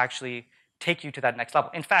to actually take you to that next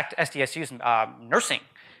level. In fact, SDSU's nursing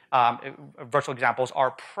virtual examples are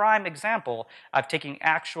a prime example of taking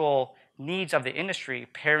actual needs of the industry,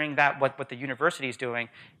 pairing that with what the university is doing,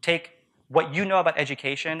 take what you know about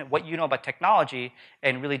education, what you know about technology,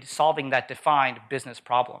 and really solving that defined business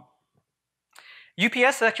problem.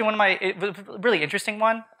 UPS is actually one of my really interesting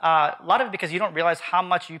one. A lot of it because you don't realize how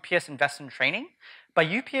much UPS invests in training, but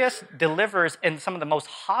UPS delivers in some of the most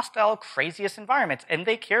hostile, craziest environments, and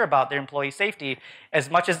they care about their employee safety as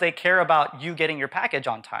much as they care about you getting your package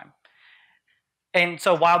on time. And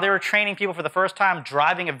so while they were training people for the first time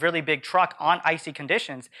driving a really big truck on icy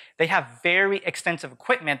conditions, they have very extensive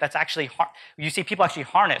equipment that's actually, you see people actually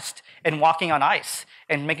harnessed and walking on ice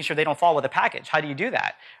and making sure they don't fall with a package. How do you do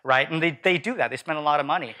that, right? And they do that. They spend a lot of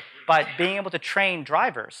money. But being able to train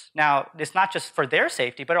drivers, now it's not just for their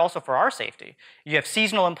safety, but also for our safety. You have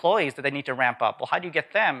seasonal employees that they need to ramp up. Well, how do you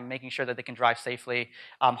get them making sure that they can drive safely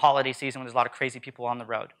holiday season when there's a lot of crazy people on the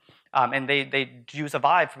road? And they use a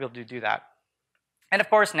Vive to be able to do that. And of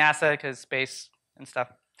course, NASA, because space and stuff.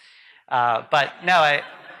 But no,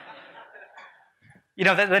 the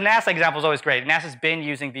NASA example is always great. NASA's been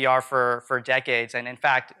using VR for decades. And in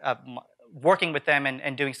fact, working with them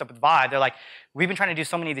and doing stuff with Vive, they're like, we've been trying to do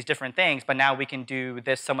so many of these different things, but now we can do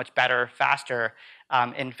this so much better, faster.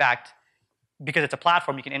 In fact, because it's a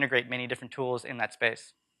platform, you can integrate many different tools in that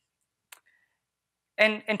space.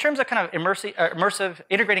 And in terms of kind of integrating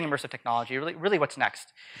immersive technology, really what's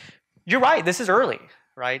next? You're right, this is early,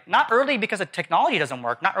 right? Not early because the technology doesn't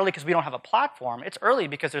work, not early because we don't have a platform. It's early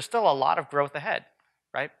because there's still a lot of growth ahead,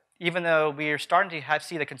 right? Even though we are starting to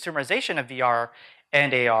see the consumerization of VR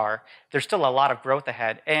and AR, there's still a lot of growth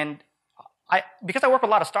ahead. And Because I work with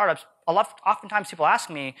a lot of startups, oftentimes people ask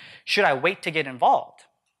me, should I wait to get involved?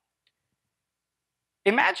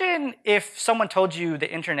 Imagine if someone told you the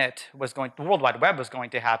World Wide Web was going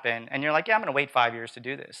to happen, and you're like, yeah, I'm going to wait 5 years to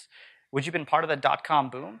do this. Would you have been part of the dot-com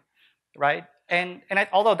boom, right?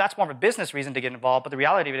 Although that's more of a business reason to get involved, but the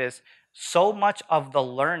reality of it is so much of the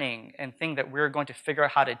learning and thing that we're going to figure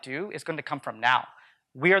out how to do is going to come from now.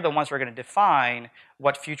 We are the ones who are going to define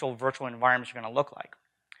what future virtual environments are going to look like.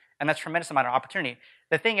 And that's a tremendous amount of opportunity.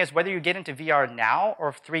 The thing is, whether you get into VR now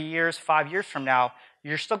or 3 years, 5 years from now,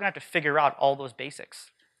 you're still going to have to figure out all those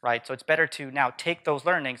basics, right? So it's better to now take those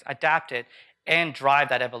learnings, adapt it, and drive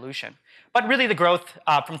that evolution. But really the growth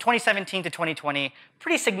from 2017 to 2020,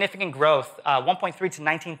 pretty significant growth, 1.3 to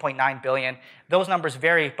 19.9 billion. Those numbers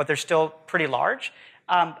vary, but they're still pretty large.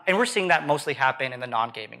 And we're seeing that mostly happen in the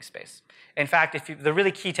non-gaming space. In fact, the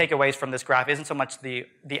really key takeaways from this graph isn't so much the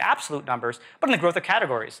absolute numbers, but in the growth of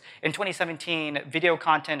categories. In 2017, video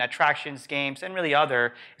content, attractions, games, and really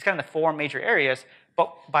other, it's kind of the 4 major areas.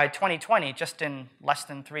 But by 2020, just in less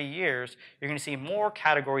than 3 years, you're going to see more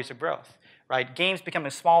categories of growth, right? Games become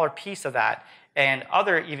a smaller piece of that, and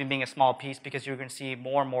other even being a small piece because you're going to see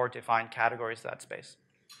more and more defined categories of that space.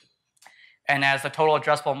 And as the total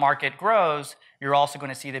addressable market grows, you're also going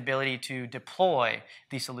to see the ability to deploy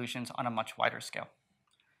these solutions on a much wider scale.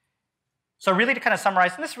 So really to kind of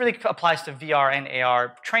summarize, and this really applies to VR and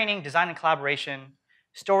AR, training, design and collaboration,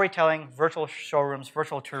 storytelling, virtual showrooms,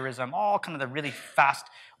 virtual tourism, all kind of the really fast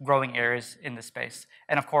growing areas in this space.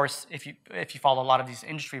 And of course, if you follow a lot of these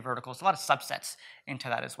industry verticals, a lot of subsets into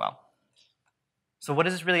that as well. So what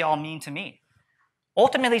does this really all mean to me?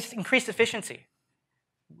 Ultimately, it's increased efficiency.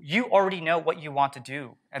 You already know what you want to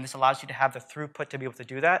do, and this allows you to have the throughput to be able to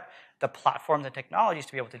do that, the platform, the technologies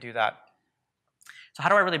to be able to do that. So how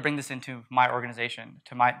do I really bring this into my organization,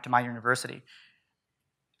 to my university?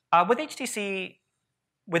 With HTC,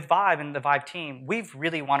 with Vive and the Vive team, we've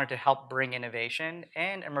really wanted to help bring innovation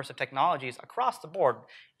and immersive technologies across the board,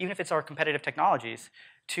 even if it's our competitive technologies,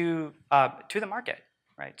 to the market,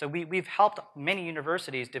 right? So we've helped many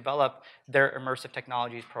universities develop their immersive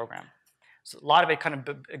technologies program. So a lot of it kind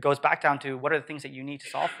of goes back down to what are the things that you need to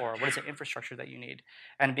solve for, what is the infrastructure that you need,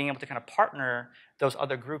 and being able to kind of partner those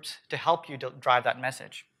other groups to help you drive that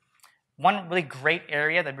message. One really great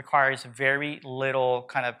area that requires very little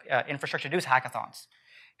kind of infrastructure to do is hackathons.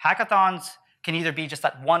 Hackathons can either be just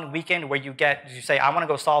that one weekend where you say, I want to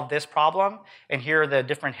go solve this problem, and here are the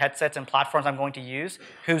different headsets and platforms I'm going to use,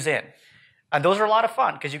 who's in? And those are a lot of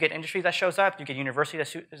fun because you get industry that shows up, you get university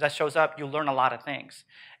that shows up, you learn a lot of things.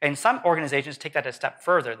 And some organizations take that a step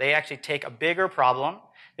further. They actually take a bigger problem.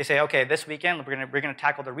 They say, okay, this weekend we're going to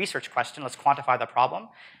tackle the research question. Let's quantify the problem.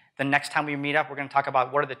 The next time we meet up, we're going to talk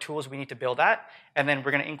about what are the tools we need to build that, and then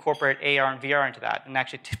we're going to incorporate AR and VR into that and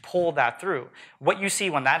actually pull that through. What you see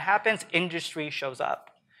when that happens, industry shows up.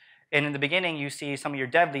 And in the beginning, you see some of your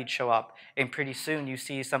dev leads show up, and pretty soon you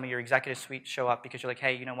see some of your executive suite show up because you're like,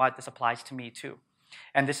 hey, you know what, this applies to me too.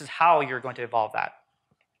 And this is how you're going to evolve that.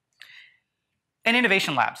 And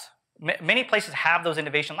innovation labs. Many places have those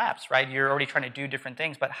innovation labs, right? You're already trying to do different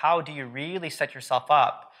things, but how do you really set yourself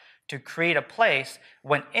up to create a place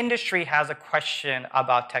when industry has a question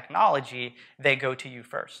about technology, they go to you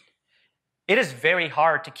first? It is very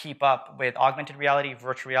hard to keep up with augmented reality,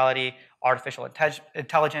 virtual reality, artificial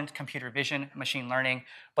intelligence, computer vision, machine learning,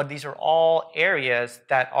 but these are all areas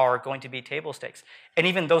that are going to be table stakes. And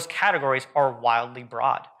even those categories are wildly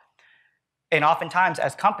broad. And oftentimes,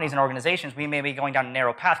 as companies and organizations, we may be going down a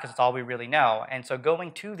narrow path because it's all we really know. And so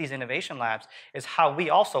going to these innovation labs is how we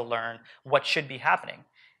also learn what should be happening.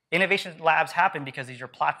 Innovation labs happen because these are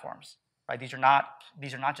platforms, right? These are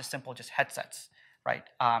not just simple headsets, right?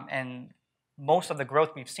 And most of the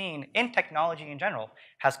growth we've seen in technology in general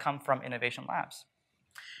has come from innovation labs.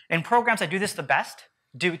 And programs that do this the best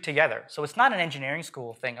do it together. So it's not an engineering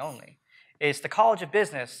school thing only. It's the College of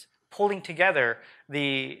Business pulling together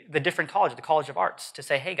the different colleges, the College of Arts, to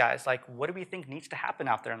say, hey guys, like, what do we think needs to happen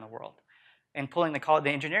out there in the world? And pulling the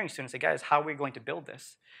engineering students, say, guys, how are we going to build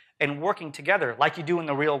this? And working together like you do in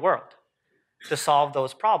the real world to solve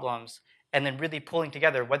those problems, and then really pulling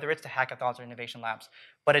together, whether it's the hackathons or innovation labs,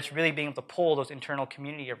 but it's really being able to pull those internal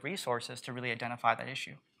community of resources to really identify that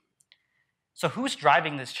issue. So who's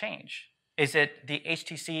driving this change? Is it the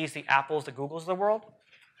HTCs, the Apples, the Googles of the world?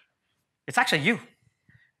 It's actually you.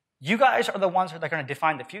 You guys are the ones that are going to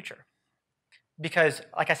define the future. Because,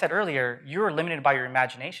 like I said earlier, you're limited by your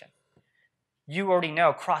imagination. You already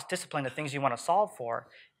know cross-discipline the things you want to solve for.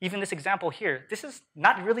 Even this example here, this is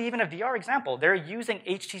not really even a VR example. They're using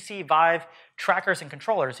HTC Vive trackers and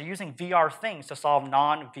controllers. They're using VR things to solve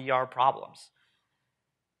non-VR problems.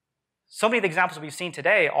 so many of the examples we've seen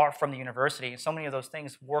today are from the university, and so many of those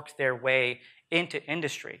things work their way into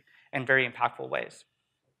industry in very impactful ways.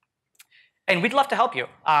 And we'd love to help you.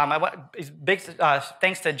 Big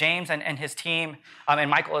thanks to James and his team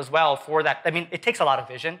and Michael as well for that. I mean, it takes a lot of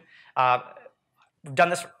vision. We've done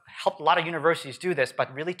this, helped a lot of universities do this,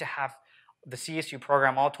 but really to have the CSU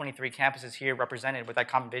program, all 23 campuses here represented with that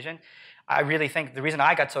common vision, I really think the reason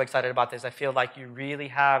I got so excited about this, I feel like you really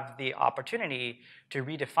have the opportunity to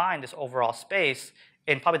redefine this overall space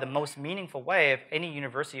in probably the most meaningful way of any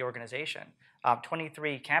university organization.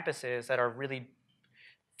 23 campuses that are really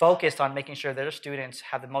focused on making sure their students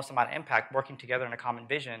have the most amount of impact, working together in a common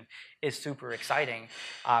vision is super exciting.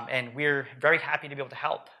 And we're very happy to be able to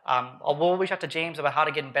help. We'll reach out to James about how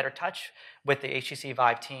to get in better touch with the HTC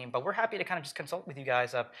Vive team, but we're happy to kind of just consult with you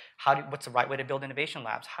guys of what's the right way to build innovation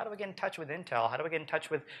labs? How do we get in touch with Intel? How do we get in touch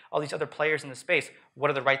with all these other players in the space? What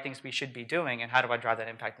are the right things we should be doing, and how do I drive that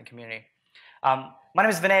impact in the community? My name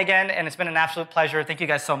is Vinay again, and it's been an absolute pleasure. Thank you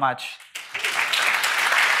guys so much.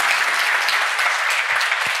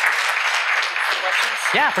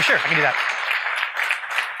 Yeah, for sure. I can do that.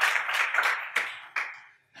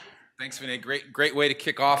 Thanks, Vinay. Great way to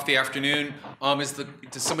kick off the afternoon.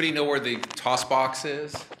 Does somebody know where the toss box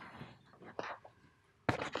is?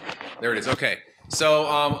 There it is. Okay.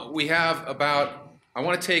 So we have I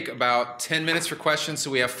want to take about 10 minutes for questions,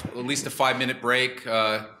 so we have at least a 5-minute break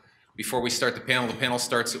before we start the panel. The panel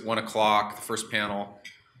starts at 1 o'clock, the first panel.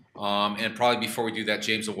 And probably before we do that,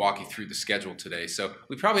 James will walk you through the schedule today. So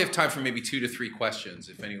we probably have time for maybe 2 to 3 questions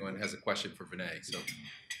if anyone has a question for Vinay. So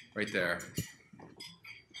right there.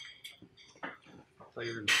 I thought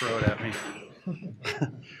you were going to throw it at me.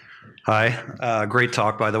 Hi. Great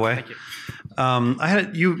talk, by the way.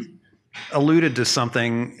 Thank you. You alluded to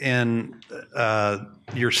something in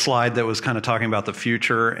your slide that was kind of talking about the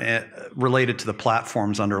future related to the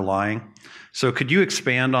platforms underlying. So could you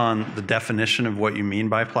expand on the definition of what you mean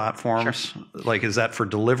by platforms? Sure. Like, is that for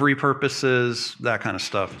delivery purposes, that kind of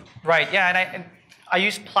stuff? Right, yeah, and I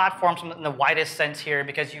use platforms in the widest sense here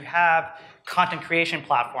because you have content creation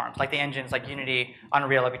platforms, like the engines like Unity,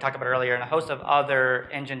 Unreal, like we talked about earlier, and a host of other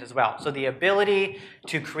engines as well. So the ability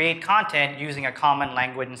to create content using a common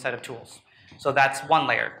language instead of tools. So that's one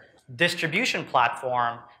layer. Distribution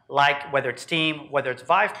platform, like whether it's Steam, whether it's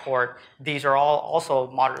Viveport, these are all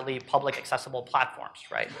also moderately public accessible platforms,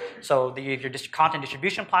 right? So you have your content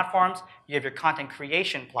distribution platforms, you have your content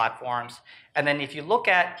creation platforms, and then if you look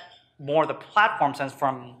at more the platform sense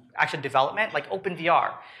from actual development, like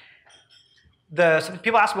OpenVR, some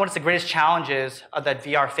people ask me what is the greatest challenges that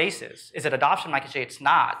VR faces. Is it adoption? I can say it's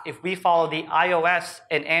not. If we follow the iOS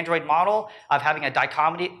and Android model of having a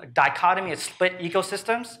dichotomy of split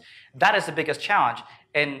ecosystems, that is the biggest challenge.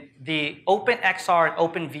 And the OpenXR and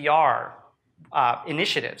OpenVR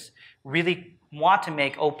initiatives really want to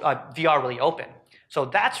make VR really open. So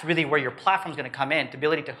that's really where your platform is going to come in, the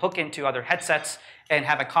ability to hook into other headsets and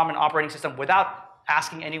have a common operating system without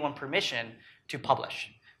asking anyone permission to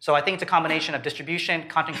publish. So I think it's a combination of distribution,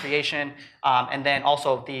 content creation, and then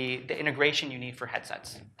also the integration you need for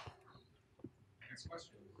headsets. Next question.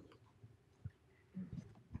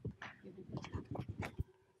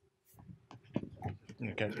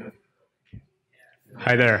 Okay.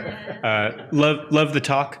 Hi there. Love the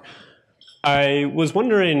talk. I was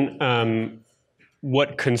wondering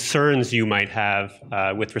what concerns you might have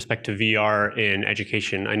with respect to VR in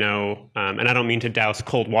education. I know, and I don't mean to douse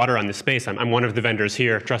cold water on this space. I'm one of the vendors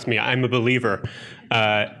here. Trust me, I'm a believer.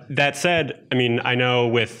 That said, I mean, I know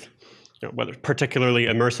with whether particularly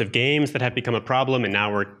immersive games that have become a problem, and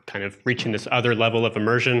now we're kind of reaching this other level of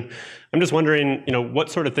immersion. I'm just wondering, what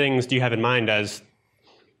sort of things do you have in mind as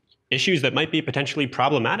issues that might be potentially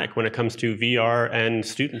problematic when it comes to VR and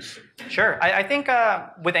students? Sure. I think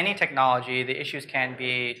with any technology, the issues can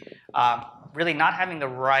be really not having the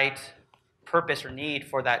right purpose or need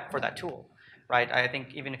for that tool, right? I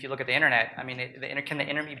think even if you look at the internet, I mean, can the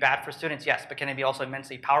internet be bad for students? Yes. But can it be also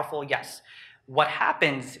immensely powerful? Yes. What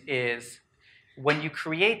happens is when you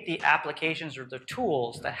create the applications or the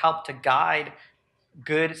tools that help to guide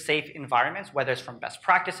good, safe environments, whether it's from best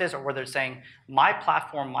practices or whether it's saying, my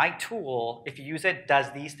platform, my tool, if you use it, does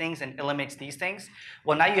these things and eliminates these things,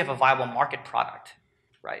 well, now you have a viable market product,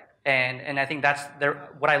 right? And I think that's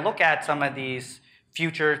what I look at some of these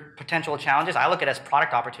future potential challenges, I look at as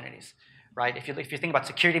product opportunities, right? If you think about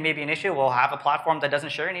security may be an issue, we'll have a platform that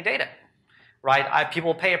doesn't share any data, right?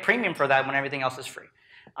 People pay a premium for that when everything else is free.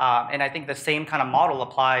 And I think the same kind of model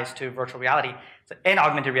applies to virtual reality and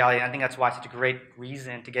augmented reality. And I think that's why it's such a great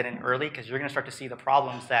reason to get in early, because you're going to start to see the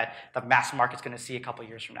problems that the mass market's going to see a couple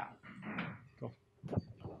years from now. Cool.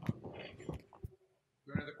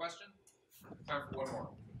 Another question? time for one more.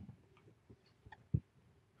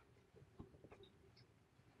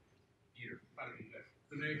 Peter.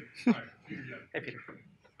 Vinay. Hey, Peter.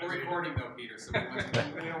 We're recording though, Peter, so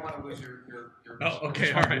we don't want to lose your Oh,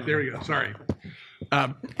 okay, all right, there we go, sorry.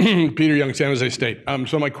 Peter Young, San Jose State.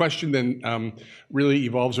 So my question then really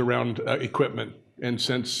evolves around equipment. And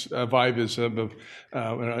since Vive is an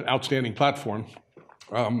outstanding platform,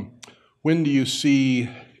 when do you see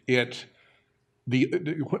it,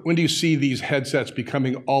 when do you see these headsets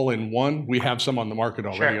becoming all-in-one? We have some on the market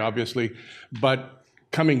already, Sure. obviously, but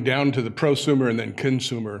coming down to the prosumer and then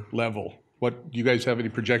consumer level. What, do you guys have any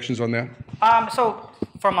projections on that? So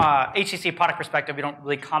from a HTC product perspective, we don't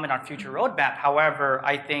really comment on future roadmap. However,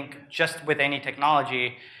 I think just with any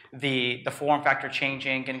technology, the form factor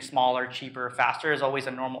changing, getting smaller, cheaper, faster is always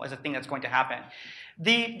is a thing that's going to happen.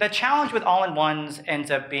 The challenge with all-in-ones ends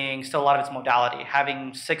up being still a lot of its modality,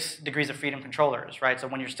 having 6 degrees of freedom controllers, right? So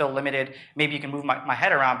when you're still limited, maybe you can move my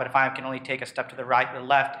head around, but if I can only take a step to the right or the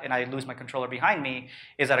left and I lose my controller behind me,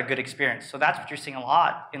 is that a good experience? So that's what you're seeing a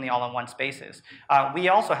lot in the all-in-one spaces. We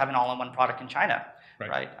also have an all-in-one product in China,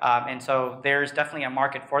 right? And so there's definitely a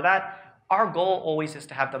market for that. Our goal always is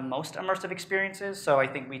to have the most immersive experiences, so I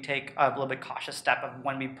think we take a little bit cautious step of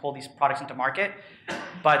when we pull these products into market.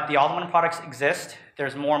 But the all-in-one products exist.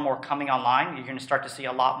 There's more and more coming online. You're going to start to see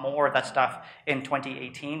a lot more of that stuff in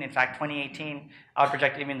 2018. In fact, 2018, I would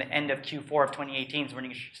project even the end of Q4 of 2018 is when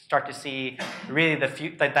you start to see really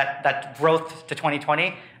that growth to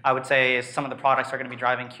 2020. I would say is some of the products are going to be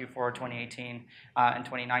driving Q4 2018 and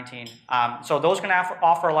 2019. So those are going to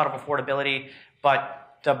offer a lot of affordability, but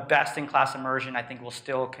the best-in-class immersion, I think, will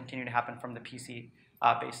still continue to happen from the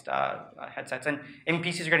PC-based headsets. And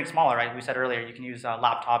PCs are getting smaller, right? We said earlier, you can use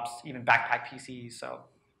laptops, even backpack PCs. So,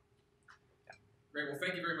 Great. Well,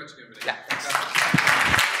 thank you very much again, Vinay.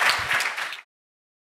 Yeah.